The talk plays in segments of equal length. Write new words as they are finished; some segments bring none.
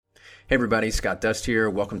Hey everybody, Scott Dust here.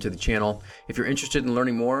 Welcome to the channel. If you're interested in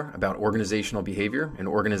learning more about organizational behavior and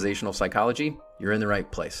organizational psychology, you're in the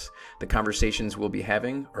right place. The conversations we'll be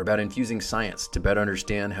having are about infusing science to better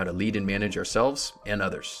understand how to lead and manage ourselves and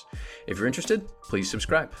others. If you're interested, please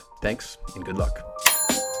subscribe. Thanks and good luck.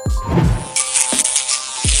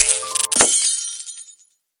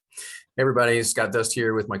 Hey everybody, Scott Dust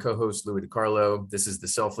here with my co-host Louis DiCarlo. This is the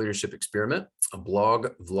Self-Leadership Experiment, a blog,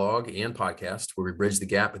 vlog, and podcast where we bridge the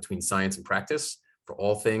gap between science and practice for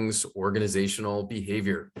all things organizational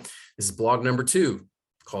behavior. This is blog number 2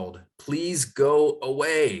 called Please Go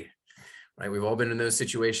Away. Right, we've all been in those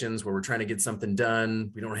situations where we're trying to get something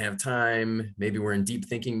done. We don't have time. Maybe we're in deep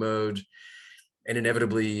thinking mode. And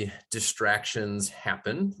inevitably, distractions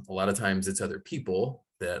happen. A lot of times it's other people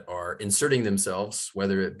that are inserting themselves,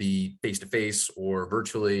 whether it be face-to-face or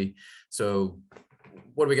virtually. So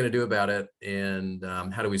what are we going to do about it? And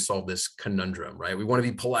how do we solve this conundrum, right? We want to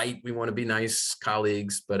be polite. We want to be nice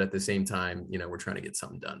colleagues, but at the same time, we're trying to get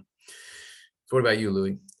something done. So what about you,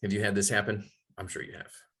 Louis? Have you had this happen? I'm sure you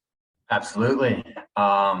have. Absolutely.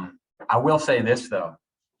 I will say this, though.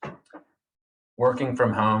 Working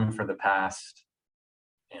from home for the past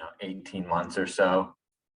 18 months or so,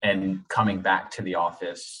 and coming back to the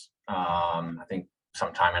office, I think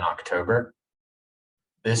sometime in October,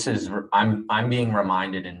 I'm being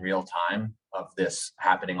reminded in real time of this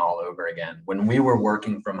happening all over again. When we were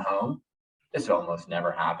working from home, this almost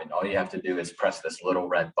never happened. All you have to do is press this little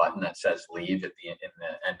red button that says leave in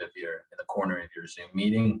the corner of your Zoom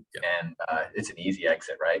meeting, and it's an easy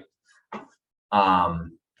exit, right?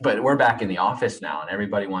 But we're back in the office now, and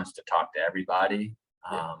everybody wants to talk to everybody.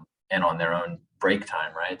 And on their own break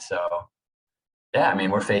time, right? So,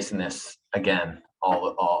 we're facing this again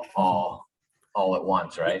all at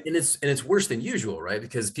once, right? And it's worse than usual, right?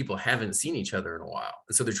 Because people haven't seen each other in a while,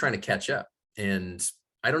 and so they're trying to catch up. And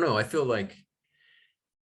I don't know. I feel like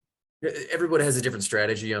everybody has a different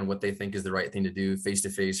strategy on what they think is the right thing to do: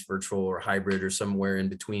 face-to-face, virtual, or hybrid, or somewhere in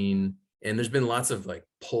between. And there's been lots of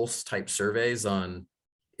pulse type surveys on: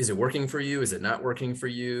 is it working for you? Is it not working for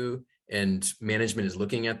you? And management is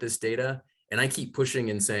looking at this data. And I keep pushing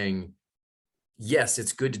and saying, yes,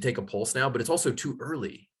 it's good to take a pulse now, but it's also too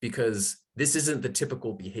early because this isn't the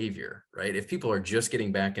typical behavior, right? If people are just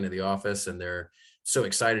getting back into the office and they're so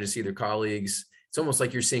excited to see their colleagues, it's almost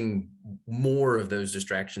like you're seeing more of those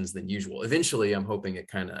distractions than usual. Eventually, I'm hoping it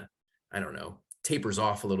kind of, tapers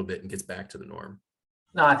off a little bit and gets back to the norm.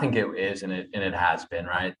 No, I think it is, and it has been,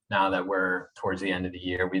 right? Now that we're towards the end of the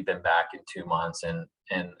year, we've been back in 2 months, and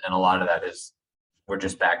a lot of that is we're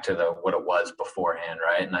just back to what it was beforehand,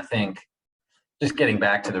 right? And I think just getting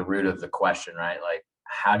back to the root of the question, right?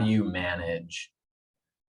 How do you manage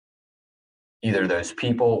either those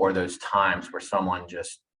people or those times where someone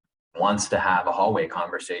just wants to have a hallway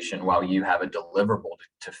conversation while you have a deliverable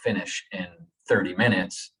to finish in 30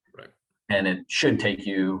 minutes, right? And it should take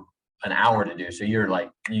you an hour to do. So you're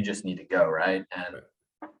you just need to go, right?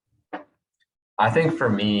 And I think for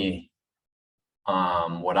me,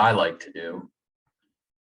 what I like to do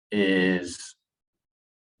is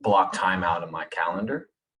block time out of my calendar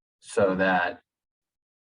so that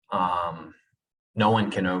no one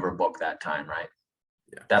can overbook that time, right?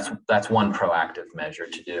 Yeah. That's one proactive measure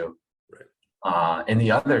to do. Right. In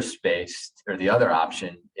the other space, or the other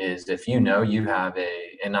option, is if you have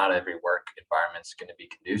and not every work environment is going to be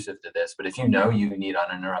conducive to this, but if you need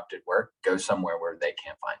uninterrupted work, go somewhere where they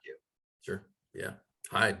can't find you. Sure. Yeah.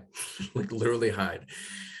 Hide. Literally hide.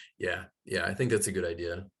 Yeah. I think that's a good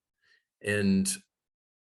idea. And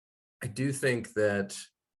I do think that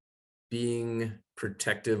being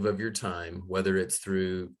protective of your time, whether it's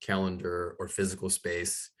through calendar or physical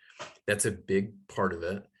space, that's a big part of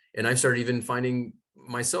it. And I started even finding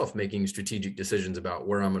myself making strategic decisions about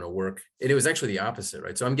where I'm going to work. And it was actually the opposite,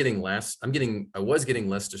 right? So I was getting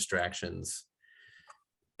less distractions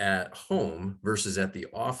at home versus at the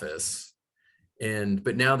office.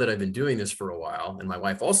 But now that I've been doing this for a while, and my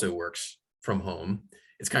wife also works from home,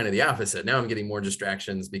 it's kind of the opposite. Now I'm getting more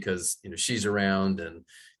distractions because, she's around and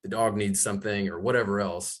the dog needs something or whatever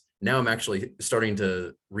else. Now I'm actually starting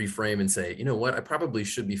to reframe and say, you know what, I probably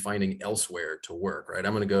should be finding elsewhere to work, right?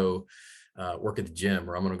 I'm going to go work at the gym,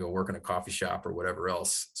 or I'm going to go work in a coffee shop or whatever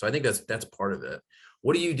else. So I think that's part of it.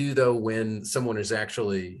 What do you do though when someone is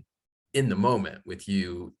actually in the moment with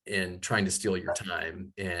you and trying to steal your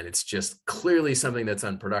time, and it's just clearly something that's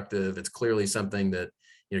unproductive? It's clearly something that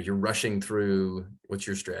you're rushing through. What's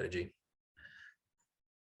your strategy?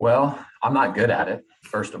 Well, I'm not good at it.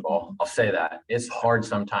 First of all, I'll say that it's hard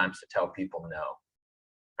sometimes to tell people no,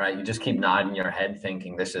 right? You just keep nodding your head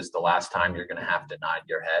thinking this is the last time you're going to have to nod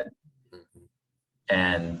your head. Mm-hmm.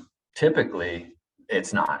 And typically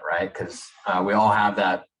it's not, right? Because we all have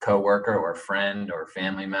that coworker or friend or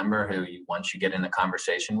family member who once you get in a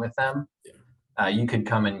conversation with them, you could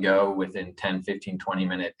come and go within 10, 15,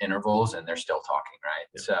 20-minute intervals and they're still talking, right?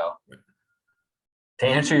 Yeah. So to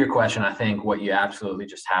answer your question, I think what you absolutely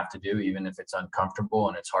just have to do, even if it's uncomfortable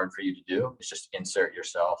and it's hard for you to do, is just insert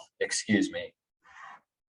yourself. Excuse me,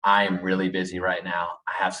 I am really busy right now.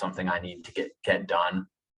 I have something I need to get done.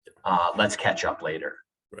 Let's catch up later.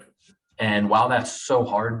 Right. And while that's so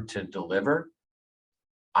hard to deliver,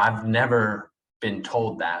 I've never been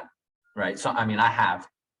told that, right? So, I mean, I have.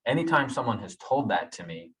 Anytime someone has told that to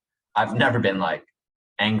me, I've never been like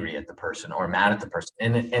angry at the person or mad at the person.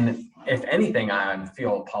 And if anything, I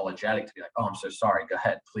feel apologetic to be like, oh, I'm so sorry. Go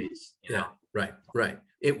ahead, please. You know? Right.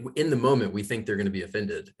 In the moment, we think they're going to be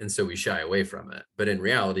offended. And so we shy away from it. But in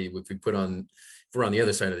reality, if we're on the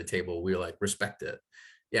other side of the table, we like respect it.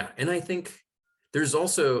 Yeah. And I think there's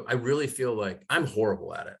also, I really feel like I'm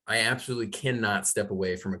horrible at it. I absolutely cannot step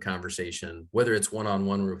away from a conversation, whether it's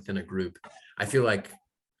one-on-one or within a group. I feel like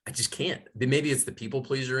I just can't. Maybe it's the people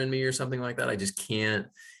pleaser in me or something like that. I just can't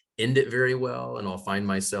end it very well. And I'll find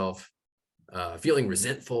myself feeling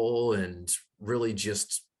resentful and really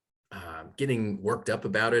just getting worked up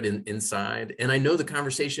about it inside. And I know the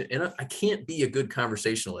conversation, and I can't be a good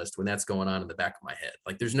conversationalist when that's going on in the back of my head.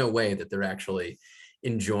 Like there's no way that they're actually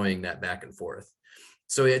enjoying that back and forth.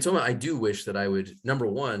 So I do wish that I would, number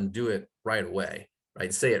one, do it right away,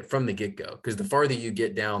 right? Say it from the get-go, because the farther you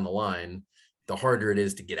get down the line, the harder it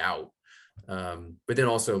is to get out. But then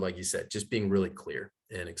also, like you said, just being really clear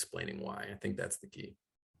and explaining why. I think that's the key.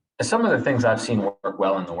 Some of the things I've seen work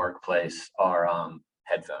well in the workplace are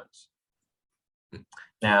headphones.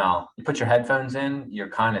 Now, you put your headphones in, you're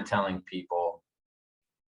kind of telling people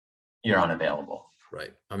you're unavailable.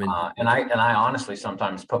 Right. And I honestly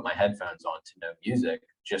sometimes put my headphones on to no music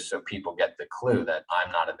just so people get the clue that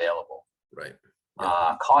I'm not available. Right.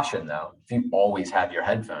 Yeah. Caution though, if you always have your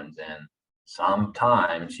headphones in,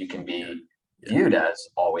 sometimes you can be viewed as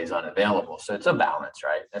always unavailable. So it's a balance,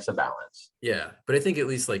 right? It's a balance. Yeah. But I think at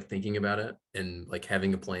least like thinking about it and like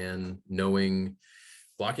having a plan, knowing,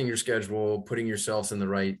 blocking your schedule, putting yourselves in the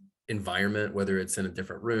right environment, whether it's in a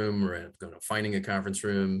different room or finding a conference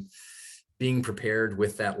room, being prepared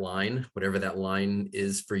with that line, whatever that line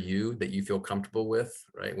is for you that you feel comfortable with,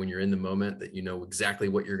 right? When you're in the moment, that you know exactly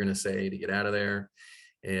what you're going to say to get out of there,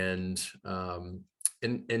 and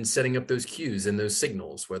setting up those cues and those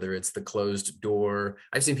signals, whether it's the closed door.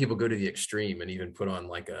 I've seen people go to the extreme and even put on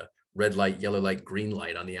like a red light, yellow light, green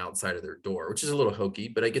light on the outside of their door, which is a little hokey,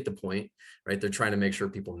 but I get the point, right? They're trying to make sure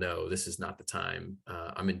people know this is not the time.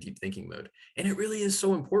 I'm in deep thinking mode. And it really is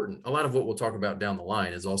so important. A lot of what we'll talk about down the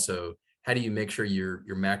line is also, how do you make sure you're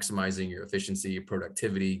maximizing your efficiency, your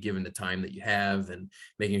productivity, given the time that you have, and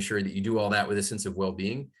making sure that you do all that with a sense of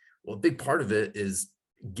well-being? Well, a big part of it is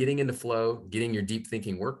getting into flow, getting your deep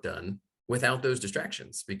thinking work done without those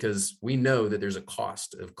distractions, because we know that there's a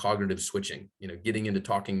cost of cognitive switching, getting into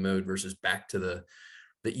talking mode versus back to the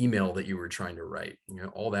email that you were trying to write.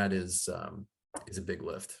 All that is a big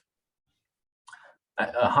lift.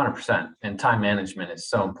 100%. And time management is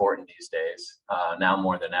so important these days, now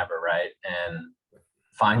more than ever, right? And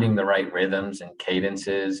finding the right rhythms and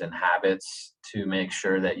cadences and habits to make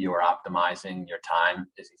sure that you are optimizing your time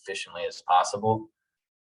as efficiently as possible.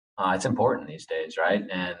 It's important these days, right?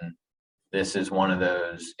 And this is one of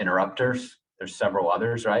those interrupters. There's several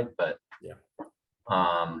others, right? But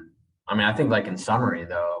I think like in summary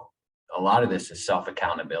though, a lot of this is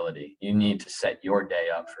self-accountability. You need to set your day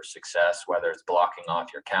up for success, whether it's blocking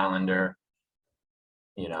off your calendar,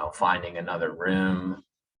 finding another room,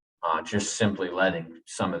 just simply letting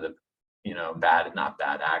some of the, not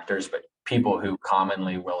bad actors, but people who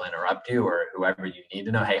commonly will interrupt you or whoever you need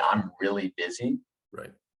to know, hey, I'm really busy.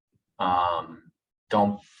 Right.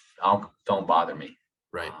 Don't bother me.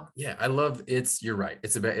 Right. Yeah. I love you're right.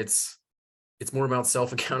 It's more about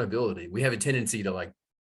self-accountability. We have a tendency to like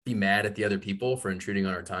be mad at the other people for intruding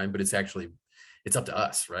on our time, but it's up to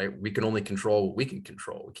us, right? We can only control what we can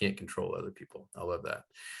control. We can't control other people. I love that.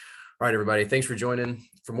 All right, everybody. Thanks for joining.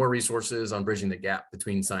 For more resources on bridging the gap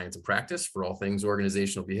between science and practice for all things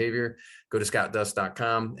organizational behavior, go to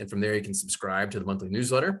scottdust.com. And from there, you can subscribe to the monthly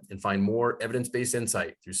newsletter and find more evidence-based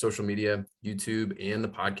insight through social media, YouTube, and the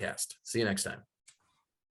podcast. See you next time.